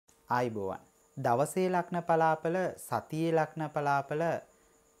ආයිබෝවන්. දවසේ ලග්න පලාපල, සතියේ ලග්න පලාපල,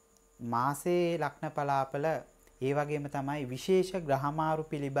 මාසයේ ලග්න පලාපල, ඒ වගේම තමයි විශේෂ ග්‍රහ මාරු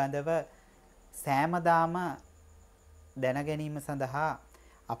පිළිබඳව සෑමදාම දැන ගැනීම සඳහා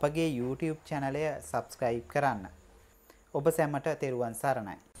අපගේ YouTube channel එක subscribe කරන්න. ඔබ සැමට තෙරුවන්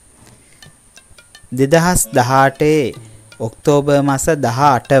සරණයි. 2018 ඔක්තෝබර් මාස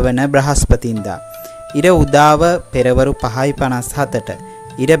 18 වන බ්‍රහස්පතින්දා ඉර උදාව පෙරවරු 5:57ට,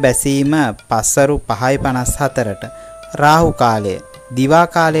 ඉර බැසීම පස්වරු 5:54ට, රාහු කාලය දිවා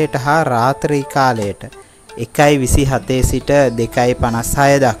කාලයට හා රාත්‍රී කාලයට 1:27 සිට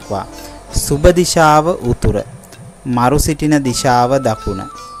 2:56 දක්වා, සුබ දිශාව උතුර, මරු සිටින දිශාව දකුණ.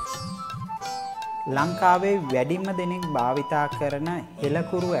 ලංකාවේ වැඩිම දෙනෙක් භාවිතා කරන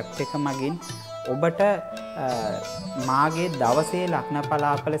හෙළකුරු ඇප් එක මගින් ඔබට මාගේ දවසේ ලග්න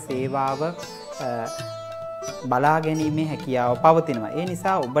පලාපල සේවාව බලා ගැනීමේ හැකියාව පවතිනවා. ඒ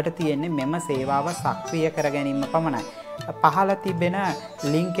නිසා ඔබට තියෙන්නේ මෙම සේවාව සක්‍රිය කර ගැනීම පමණයි. පහළ තිබෙන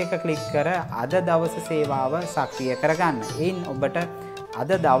ලින්ක් එක ක්ලික් කර අද දවස සේවාව සක්‍රිය කරගන්න. එයින් ඔබට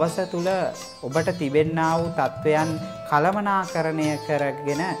අද දවස තුල ඔබට තිබෙන්නා වූ තත්වයන් කළමනාකරණය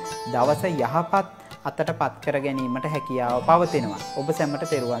කරගෙන දවස යහපත් අතටපත් කර ගැනීමට හැකියාව පවතිනවා. ඔබ සැමට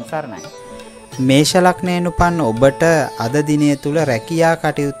තෙරුවන් සරණයි. මේෂ ලග්නයෙන් උපන් ඔබට අද දිනය තුල රැකියා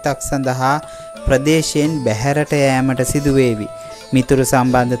කටයුත්තක් සඳහා ප්‍රදේශයෙන් බැහැරට යෑමට සිදු වේවි. මිතුරු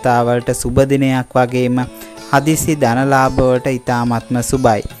සම්බන්ධතාවලට සුබ දිනයක් වගේම හදිසි ධනලාභ වලට ඉතාමත්ම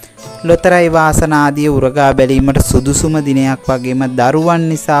සුබයි. ලොතරැයි වාසනාදී උරගා බැලීමට සුදුසුම දිනයක් වගේම දරුවන්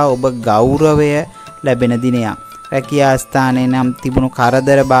නිසා ඔබ ගෞරවය ලැබෙන දිනයක්. රැකියා ස්ථානයේ නම් තිබුණු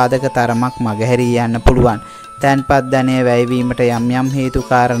කරදර බාධක තරමක් මගහැරී යන්න පුළුවන්. තැන්පත් ධනය වැයවීමට යම් යම් හේතු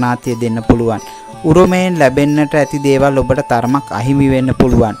කාරණා දෙන්න පුළුවන්. උරුමයෙන් ලැබෙන්නට ඇති දේවල් ඔබට තරමක් අහිමි වෙන්න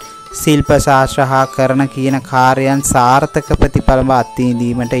පුළුවන්. ශිල්ප ශාස්ත්‍ර හා කරන කියන කාර්යයන් සාර්ථක ප්‍රතිඵල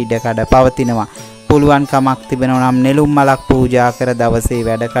අත්විඳීමට ඉඩකඩ පවතිනවා. පුළුවන් කමක් තිබෙනවා නම් නෙළුම් මලක් පූජා කර දවසේ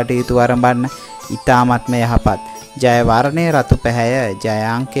වැඩ කටයුතු ආරම්භන්න ඉතාමත්ම යහපත්. ජය වර්ණයේ රතු පැහැය, ජය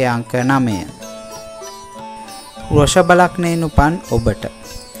අංකය අංක 9. වෘෂභ ලග්නයෙන් උපන් ඔබට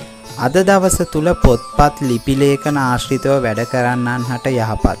අද දවස තුල පොත්පත් ලිපි ලේඛන ආශ්‍රිතව වැඩ කරන්නන් හට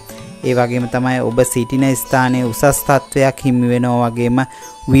යහපත්. ඒ වගේම තමයි ඔබ සිටින ස්ථානයේ උසස් තත්වයක් හිමි වෙනවා වගේම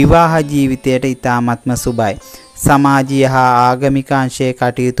විවාහ ජීවිතයට ඉතාමත්ම සුබයි. සමාජීය හා ආගමික අංශයේ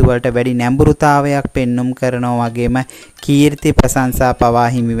කටයුතු වලට වැඩි නැඹුරුතාවයක් පෙන්눔 කරනවා වගේම කීර්ති ප්‍රශංසා පවා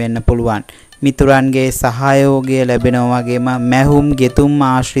හිමි වෙන්න පුළුවන්. මිතුරන්ගේ සහයෝගය ලැබෙනවා වගේම මැහුම් ගෙතුම්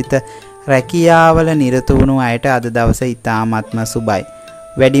ආශ්‍රිත රැකියාවල නිරත වුණු අයට අද දවස ඉතාමත්ම සුබයි.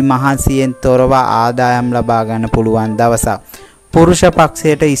 වැඩි මහන්සියෙන් තොරව ආදායම් ලබා ගන්න පුළුවන් දවසක්. පුරුෂ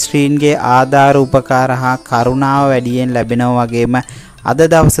පක්ෂයට ස්ත්‍රීන්ගේ ආධාර උපකාර හා කරුණාව වැඩියෙන් ලැබෙනවා වගේම අද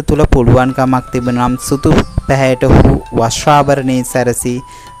දවස තුල පුළුවන්කමක් තිබෙනම් සුදු පැහැයට හු වස්ත්‍රාභරණේ සැරසී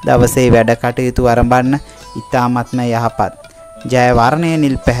දවසේ වැඩ කටයුතු ආරම්භන්න ඉතාමත්ම යහපත්. ජය වර්ණයේ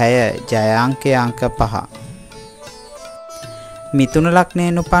නිල් පැහැය, ජය අංකය අංක 5. මිථුන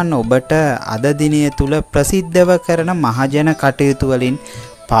ලග්නයෙන් උපන් ඔබට අද දිනය තුල ප්‍රසිද්ධව කරන මහජන කටයුතු වලින්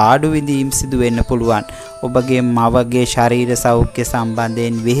පාඩු විඳීම් සිදු වෙන්න පුළුවන්. ඔබගේ මවගේ ශරීර සෞඛ්‍ය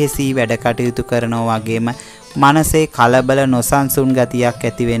සම්බන්ධයෙන් වෙහෙසී වැඩ කටයුතු කරනවා වගේම මනසේ කලබල නොසන්සුන් ගතියක්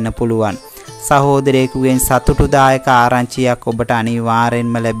ඇති වෙන්න පුළුවන්. සහෝදරයෙකුගෙන් සතුටුදායක ආරංචියක් ඔබට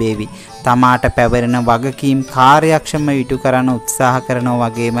අනිවාර්යෙන්ම ලැබේවි. තමාට පැවරෙන වගකීම් කාර්යක්ෂම ඉටු කරන්න උත්සාහ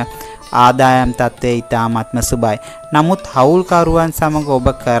කරනවා වගේම ආදායම් තත්ත්වය ඉතාමත්ම සුබයි. නමුත් හවුල්කරුවන් සමග ඔබ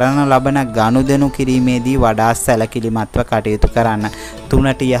කරන ලබන ගනුදෙනු කිරීමේදී වඩා සැලකිලිමත්ව කටයුතු කරන්න.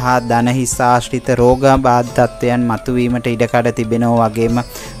 තුනට යහ ධනහිස් ආශ්‍රිත රෝගාබාධ තත්ත්වයන් මතුවීමට ඉඩකඩ තිබෙනවා වගේම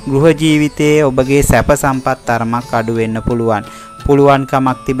ගෘහ ජීවිතයේ ඔබගේ සැප සම්පත් තරමක් අඩු වෙන්න පුළුවන්.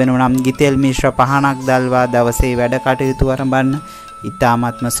 පුළුවන්කමක් තිබෙනවා නම් ගිතෙල් මිශ්‍ර පහනක් දල්වා දවසේ වැඩ කටයුතු ආරම්භන්න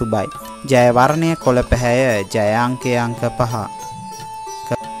ඉතාමත්ම සුබයි. ජය වර්ණයේ කොළ පැහැය, ජය අංකය අංක 5.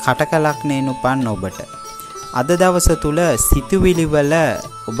 කටක ලග්නයෙන් උපන් ඔබට අද දවස තුල සිතුවිලි වල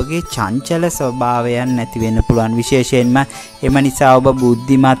ඔබගේ චංචල ස්වභාවයන් නැති වෙන්න පුළුවන්. විශේෂයෙන්ම එම නිසා ඔබ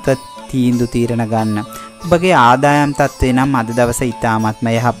බුද්ධිමත්ව තීරණ ගන්න. ඔබගේ ආදායම් තත්ත්වය නම් අද දවස ඉතාමත්ම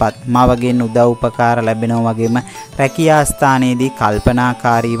යහපත්. මවගෙන් උදව් උපකාර ලැබෙනවා වගේම රැකියා ස්ථානයේදී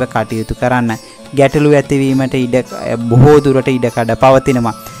කල්පනාකාරීව කටයුතු කරන්න. ගැටලු ඇතිවීමට බොහෝ දුරට ඉඩකඩ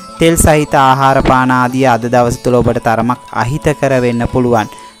පවතිනවා. තෙල් සහිත ආහාර පාන ආදී අද දවස තුල ඔබට තරමක් අහිතකර වෙන්න පුළුවන්.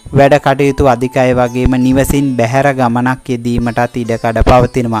 වැඩ කටයුතු අධිකයි වගේම නිවසින් බැහැර ගමනක් යෙදීමටත් ඉඩකඩ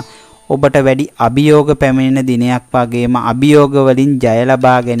පවතිනවා. ඔබට වැඩි අභියෝග පැමිණෙන දිනයක් වගේම අභියෝග වලින් ජය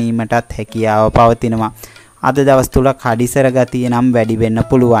ලබා ගැනීමටත් හැකියාව පවතිනවා. අද දවස් තුල කඩිසර ගතිය නම් වැඩි වෙන්න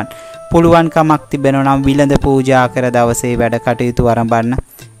පුළුවන්. පුළුවන්කමක් තිබෙනවා නම් විලඳ පූජා කර දවසේ වැඩ කටයුතු ආරම්භන්න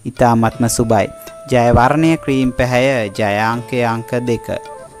ඉතාමත්ම සුබයි. ජය වර්ණයේ ක්‍රීම් පැහැය, ජය අංකය අංක 2.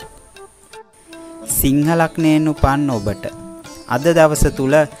 සිංහ ලග්නයෙන් උපන් ඔබට අද දවස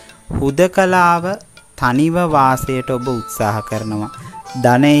තුල හුදකලාව තනිව වාසයට ඔබ උත්සාහ කරනවා.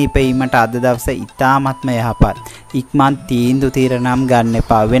 ධනෙ ඉපීමට අද දවස ඉතාමත්ම යහපත්. ඉක්මන් තීන්දුව తీරනම් ගන්න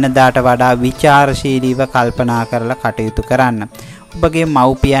එපා. වෙනදාට වඩා විචාරශීලීව කල්පනා කරලා කටයුතු කරන්න. ඔබගේ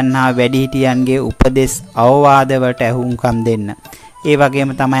මව්පියන් හා වැඩිහිටියන්ගේ උපදෙස් අවවාද වලට ඇහුම්කම් දෙන්න. ඒ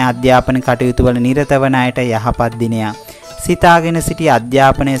වගේම තමයි අධ්‍යාපන කටයුතු වල නිරත වන අයට යහපත් දිනයක්. සිතාගෙන සිටි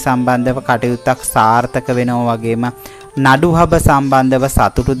අධ්‍යාපනය සම්බන්ධව කටයුත්තක් සාර්ථක වෙනවා වගේම නඩුහබ සම්බන්ධව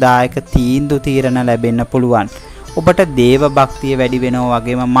සතුටුදායක තීන්දුව తీරන ලැබෙන්න පුළුවන්. ඔබට දේව භක්තිය වැඩි වෙනවා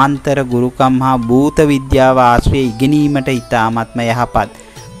වගේම මන්තර ගුරුකම් හා භූත විද්‍යාව ආශ්‍රය ඉගෙනීමට ඉතාමත්ම යහපත්.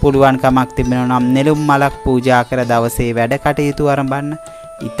 පුළුවන්කමක් තිබෙනවා නම් නෙළුම් මලක් පූජා කර දවසේ වැඩ කටයුතු ආරම්භන්න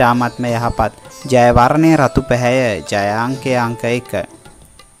ඉතාමත්ම යහපත්. ජය වර්ණයේ රතු පැහැය. ජය අංකය අංක 1.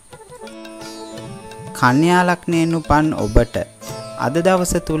 කන්‍යා ලග්නයෙන් උපන් ඔබට අද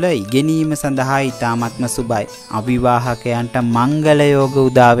දවස තුල ඉගෙනීම සඳහා ඉතාමත්ම සුබයි. අවිවාහකයන්ට මංගල යෝග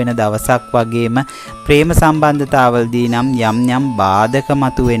උදා වෙන දවසක් වගේම ප්‍රේම සම්බන්ධතාවලදී නම් යම් බාධක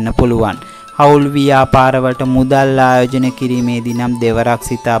මතුවෙන්න පුළුවන්. හවුල් ව්‍යාපාරවලට මුදල් ආයෝජන කිරීමේදී නම් දෙවරක්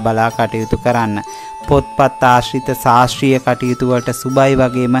සිතා බලා කටයුතු කරන්න. පොත්පත් ආශ්‍රිත ශාස්ත්‍රීය කටයුතු වලට සුබයි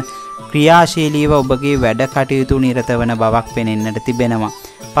වගේම ක්‍රියාශීලීව ඔබගේ වැඩ කටයුතු නිරත වන බවක් පෙනෙන්නට තිබෙනවා.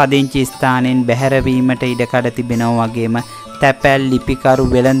 පදිංචි ස්ථානෙන් බැහැරවීමට ඉඩකඩ තිබෙනවා වගේම තැපැල් ලිපිකරු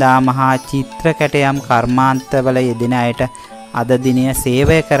වෙළඳාම හා චිත්‍ර කැටයම් කර්මාන්තවල යෙදෙන අයට අද දිනය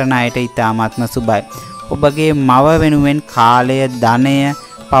සේවය කරන අයට ඉතාමත්ම සුබයි. ඔබගේ මව වෙනුවෙන් කාලය ධනය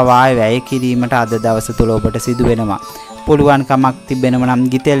පවා වැය කිරීමට අද දවස තුල ඔබට සිදු වෙනවා. පුළුවන්කමක් තිබෙනව නම්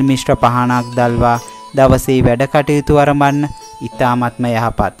ගිතෙල් මිශ්‍ර පහනක් දල්වා දවසේ වැඩ කටයුතු ආරම්භන්න ඉතාමත්ම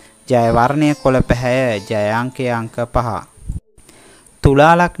යහපත්. ජය වර්ණය කොළ පැහැය. ජය අංකය අංක 5.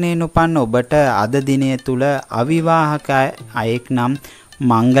 තුලා ලග්නයෙන් උපන් ඔබට අද දිනය තුල අවිවාහක අයෙක් නම්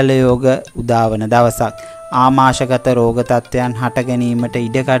මංගල යෝග උදාවන දවසක්. ආමාශගත රෝග තත්ත්වයන් හට ගැනීමට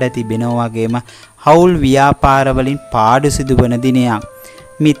ඉඩකඩ තිබෙනවා වගේම හවුල් ව්‍යාපාර වලින් පාඩු සිදුවන දිනයක්.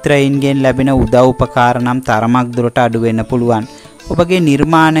 මිත්‍රයින්ගෙන් ලැබෙන උදව් උපකාර නම් තරමක් දුරට අඩු වෙන්න පුළුවන්. ඔබගේ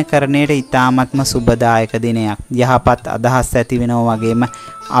නිර්මාණකරණයට ඉතාමත්ම සුබදායක දිනයක්. යහපත් අදහස් ඇති වෙනවා වගේම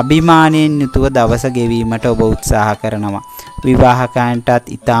අභිමානයෙන් යුතුව දවස ගෙවීමට ඔබ උත්සාහ කරනවා. විවාහකයන්ටත්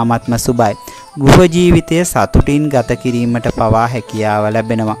ඉතාමත්ම සුබයි. ගෘහ ජීවිතය සතුටින් ගත කිරීමට පවා හැකියාව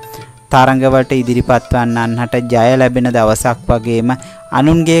ලැබෙනවා. තරඟවලට ඉදිරිපත් වන්නන්ට ජය ලැබෙන දවසක් වගේම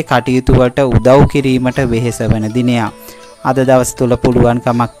අනුන්ගේ කටයුතු වලට උදව් කිරීමට වෙහෙස වන දිනයක්. අද දවස් තුල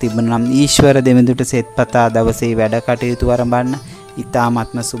පුළුවන්කමක් තිබුණා නම් ඊශ්වර දෙවිඳුට සෙත්පතා දවසේ වැඩ කටයුතු ආරම්භන්න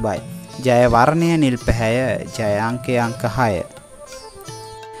ඉතාමත්ම සුබයි. ජය වර්ණය නිල් පැහැය. ජය අංකය අංක 6.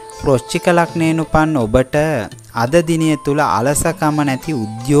 වෘශ්චික ලග්නයෙන් උපන් ඔබට අද දිනය තුල අලසකම නැති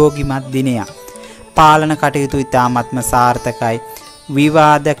උද්‍යෝගිමත් දිනයක්. පාලන කටයුතු ඉතාමත්ම සාර්ථකයි.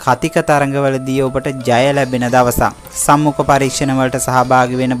 විවාද කතික තරඟවලදී ඔබට ජය ලැබෙන දවසක්. සම්මුඛ පරීක්ෂණ වලට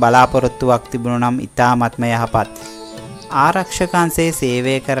සහභාගී වෙන බලාපොරොත්තුවක් තිබුණා නම් ඉතාමත්ම යහපත්. ආරක්ෂකංශයේ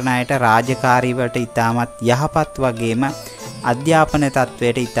සේවය කරන අයට රාජකාරී වලට ඉතාමත් යහපත් වගේම අධ්‍යාපන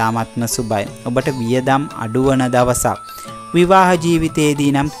තත්වයට ඉතාමත්ම සුබයි. ඔබට වියදම් අඩුවන දවසක්. විවාහ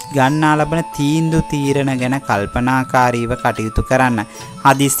ජීවිතයේදී නම් ගන්නා ලබන තීන්දුව තීරණ ගැන කල්පනාකාරීව කටයුතු කරන්න.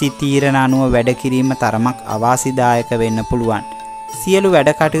 හදිස්සි තීරණ අනුව වැඩ කිරීම තරමක් අවාසිදායක වෙන්න පුළුවන්. සියලු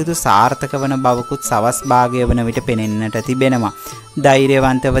වැඩ කටයුතු සාර්ථක වන බවකුත් සවස් භාගය වන විට පෙනෙන්නට තිබෙනවා.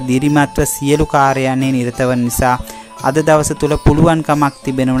 ධෛර්යවන්තව දිරිමත්ව සියලු කාර්යයන්හි නිරත වන නිසා අද දවස තුල පුළුවන්කමක්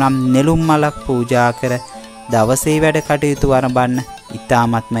තිබෙනවා නම් නෙළුම් මලක් පූජා කර දවසේ වැඩ කටයුතු ආරම්භන්න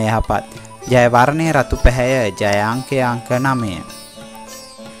ඉතාමත්ම යහපත්. ජය වර්ණය රතු පැහැය. ජය අංකය අංක 9.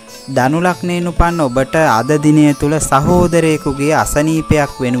 ධනු ලග්නයෙන් උපන් ඔබට අද දිනය තුල සහෝදරයෙකුගේ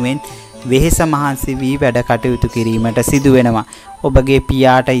අසනීපයක් වෙනුවෙන් වෙහෙස මහන්සි වී වැඩ කටයුතු කිරීමට සිදු වෙනවා. ඔබගේ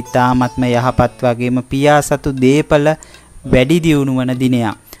පියාට ඉතාමත්ම යහපත් වගේම පියා සතු දීපල වැඩි දියුණු වන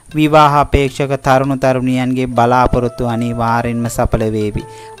දිනයක්. විවාහ අපේක්ෂක තරුණ තරුණියන්ගේ බලාපොරොත්තු අනිවාර්යෙන්ම සඵල වේවි.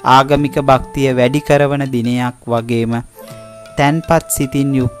 ආගමික භක්තිය වැඩි කරවන දිනයක් වගේම තන්පත්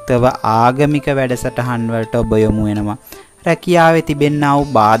සිතින් යුක්තව ආගමික වැඩසටහන් වලට ඔබ යොමු වෙනවා. රැකියාවේ තිබෙනා වූ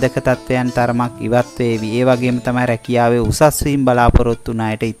බාධක තත්වයන් තරමක් ඉවත් වේවි. ඒ වගේම තමයි රැකියාවේ උසස් වීම බලාපොරොත්තු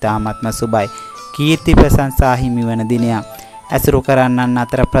වුණායට ඉතාමත්ම සුබයි. කීර්ති ප්‍රශංසා හිමි වන දිනයක්. ඇසුරු කරන්නන්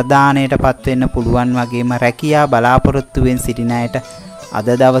අතර ප්‍රදානයටපත් වෙන්න පුළුවන් වගේම රැකියා බලාපොරොත්තුවෙන් සිටින අයට අද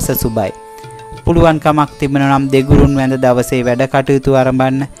දවස සුබයි. පුළුවන්කමක් තිබෙනවා නම් දෙගුරුන් වැඳ දවසේ වැඩ කටයුතු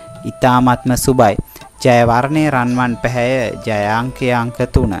ආරම්භන්න ඉතාමත්ම සුබයි. ජය වර්ණයේ රන්වන් පැහැය. ජය අංකය අංක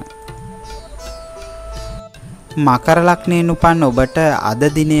 3. මකර ලග්නයෙන් උපන් ඔබට අද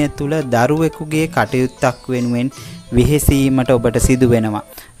දිනය තුල දරුවෙකුගේ කටයුත්තක් වෙනුවෙන් විහිසීමට ඔබට සිදු වෙනවා.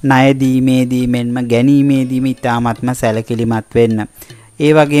 ණය දීමේදී මෙන්ම ගැනීමේදීම ඉතාමත්ම සැලකිලිමත් වෙන්න.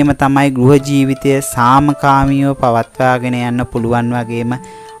 ඒ වගේම තමයි ගෘහ ජීවිතය සාමකාමීව පවත්වාගෙන යන්න පුළුවන් වගේම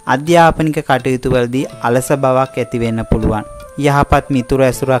අධ්‍යාපනික කටයුතු වලදී අලස බවක් ඇති වෙන්න පුළුවන්. යහපත් මිතුරු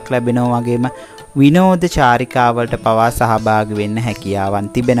ඇසුරක් ලැබෙනවා වගේම විනෝද චාරිකාවලට පවා සහභාගී වෙන්න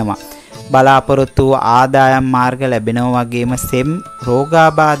හැකියාවන් තිබෙනවා. බලාපොරොත්තු වූ ආදායම් මාර්ග ලැබෙනවා වගේම සෙම්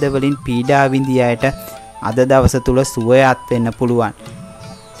රෝගාබාධ වලින් පීඩා විඳිය අයට අද දවස තුල සුවයත් වෙන්න පුළුවන්.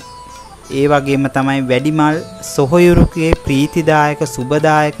 ඒ වගේම තමයි වැඩිමල් සොහොයුරුගේ ප්‍රීතිදායක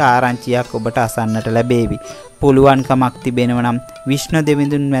සුබදායක ආරංචියක් ඔබට අසන්නට ලැබේවි. පුළුවන්කමක් තිබෙනවා නම් විෂ්ණු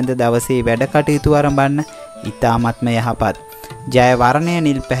දෙවිඳුන් වැඳ දවසේ වැඩ කටයුතු ආරම්භන්න ඊ타ත්ම යහපත්. ජය වර්ණය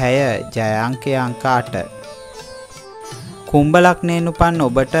නිල් පැහැය, ජය අංකය අංක 8. කුම්භ ලග්නයෙන් උපන්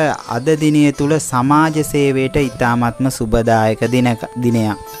ඔබට අද දිනය තුල සමාජ සේවයට ඊ타ත්ම සුබදායක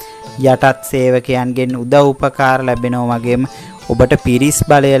දිනයක්. යටත් සේවකයන්ගෙන් උදව් උපකාර ලැබෙනවා වගේම ඔබට පිරිස්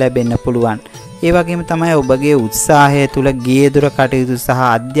බලය ලැබෙන්න පුළුවන්. ඒ වගේම තමයි ඔබගේ උත්සාහය තුල ගේදොර කටයුතු සහ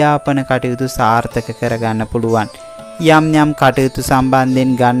අධ්‍යාපන කටයුතු සාර්ථක කරගන්න පුළුවන්. යම් යම් කටයුතු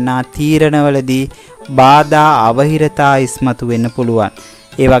සම්බන්ධයෙන් ගන්නා තීරණවලදී බාධා අවහිරතා ඉස්මතු වෙන්න පුළුවන්.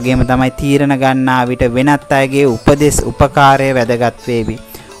 ඒ වගේම තමයි තීරණ ගන්නා විට වෙනත් අයගේ උපදෙස් උපකාරය වැදගත් වේවි.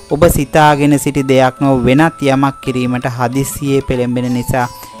 ඔබ සිතාගෙන සිටි දෙයක් නොව වෙනත් යමක් කිරීමට හදිස්සියේ පෙළඹෙන නිසා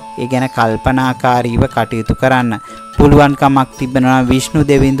ඒ ගැන කල්පනාකාරීව කටයුතු කරන්න. පුළුවන්කමක් තිබෙනවා විෂ්ණු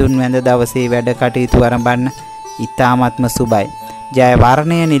දෙවිඳුන් වැඳ දවසේ වැඩ කටයුතු ආරම්භන්න ඊ타ත්ම සුබයි. ජය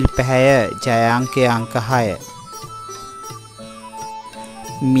වර්ණය නිල් පැහැය, ජය අංකය අංක 6.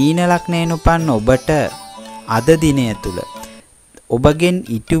 මීන ලග්නයෙන් උපන් ඔබට අද දිනය තුල ඔබගෙන්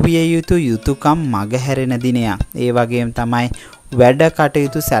ඉටු විය යුතු යුතුයකම් මගහැරෙන දිනයක්. ඒ වගේම තමයි වැඩ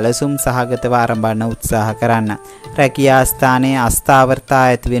කටයුතු සැලසුම් සහගතව ආරම්භන උත්සාහ කරන්න. රැකියා ස්ථානයේ අස්ථාවරතා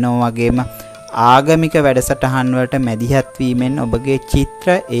ඇති වෙනවා වගේම ආගමික වැඩසටහන් වලට මැදිහත් වීමෙන් ඔබගේ චිත්‍ර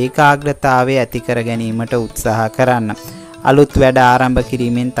ඒකාග්‍රතාවය ඇති කර ගැනීමට උත්සාහ කරන්න. අලුත් වැඩ ආරම්භ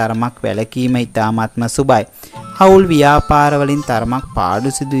කිරීමෙන් තරමක් වැළකීම ඊ타ත්ම සුබයි. හවුල් ව්‍යාපාර වලින් තරමක්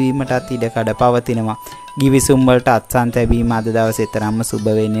පාඩු සිදුවීමටත් ඉඩ කඩ පවතිනවා. ගිවිසුම් වලට අත්සන් තැබීම අද දවසේ තරම්ම සුබ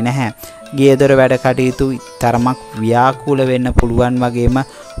වෙන්නේ නැහැ. ගියදොර වැඩ කටයුතු තරමක් ව්‍යාකූල වෙන්න පුළුවන් වගේම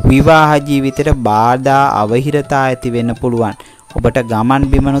විවාහ ජීවිතයට බාධා අවහිරතා ඇති වෙන්න පුළුවන්. ඔබට ගමන්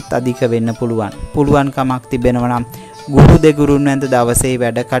බිමනුත් අධික වෙන්න පුළුවන්. පුළුවන්කමක් තිබෙනවා නම් ගුරු දෙගුරුන් වැඳ දවසේ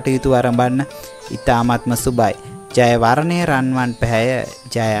වැඩ කටයුතු ආරම්භන්න ඊ타ත්ම සුබයි. ජය වර්ණය රන්වන් පැහැය,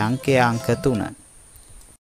 ජය අංකය අංක 3.